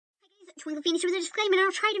Twinkle finish with a disclaimer, and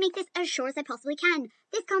I'll try to make this as short as I possibly can.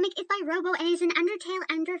 This comic is by Robo and is an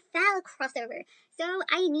Undertale crossover, so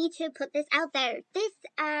I need to put this out there. This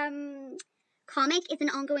comic is an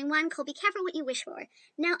ongoing one called Be Careful What You Wish For.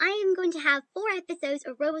 Now, I am going to have 4 episodes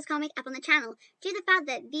of Robo's comic up on the channel, due to the fact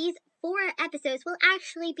that these 4 episodes will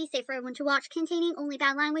actually be safe for everyone to watch, containing only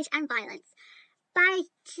bad language and violence. But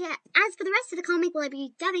as for the rest of the comic, will I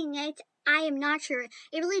be dubbing it? I am not sure.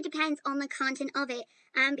 It really depends on the content of it,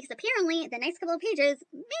 because apparently the next couple of pages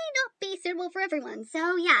may not be suitable for everyone.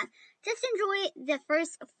 So yeah, just enjoy the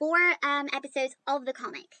first 4 episodes of the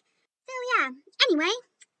comic. So yeah, anyway,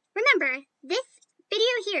 remember, this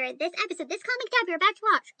video here, this episode, this comic dub you're about to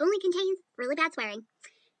watch only contains really bad swearing.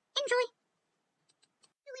 Enjoy!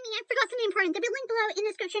 I forgot something important. There'll be a link below in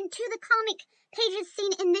the description to the comic pages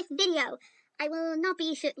seen in this video. I will not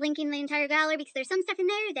be linking the entire gallery because there's some stuff in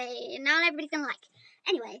there that not everybody's gonna like.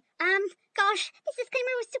 Anyway, gosh, this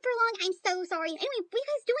disclaimer was super long. I'm so sorry. Anyway, what are you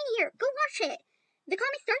guys doing here? Go watch it. The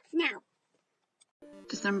comic starts now.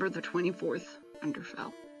 December the 24th,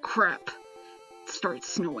 Undertale. Crap. It starts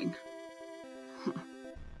snowing.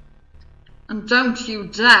 And don't you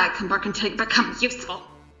dare come back until you become useful.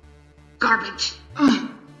 Garbage. Ugh.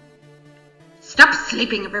 Stop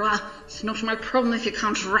sleeping everywhere. It's not my problem if you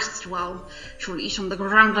can't rest well. You'll eat on the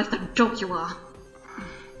ground like the dog you are.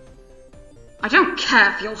 I don't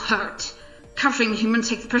care if you're hurt. Capturing a human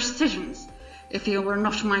takes precision. If you were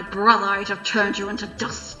not my brother, I'd have turned you into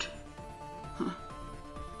dust.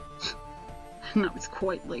 Now it's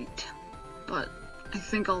quite late, but I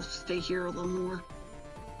think I'll stay here a little more.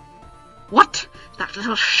 What? That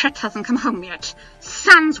little shit hasn't come home yet.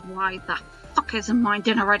 Sans, why the fuck isn't my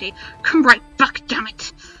dinner ready? Come right back, damn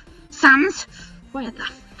it. Sans, where the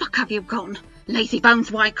fuck have you gone? Lazy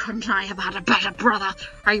bones, why couldn't I have had a better brother?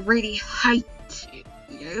 I really hate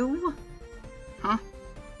you. Huh?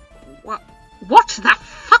 What the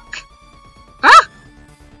fuck? Ah!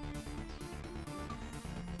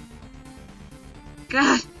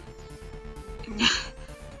 God.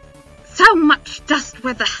 So much dust,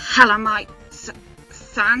 where the hell am I?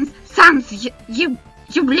 Sans, you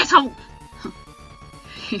little...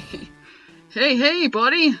 Hey,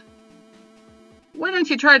 buddy! Why don't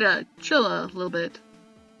you try to chill a little bit?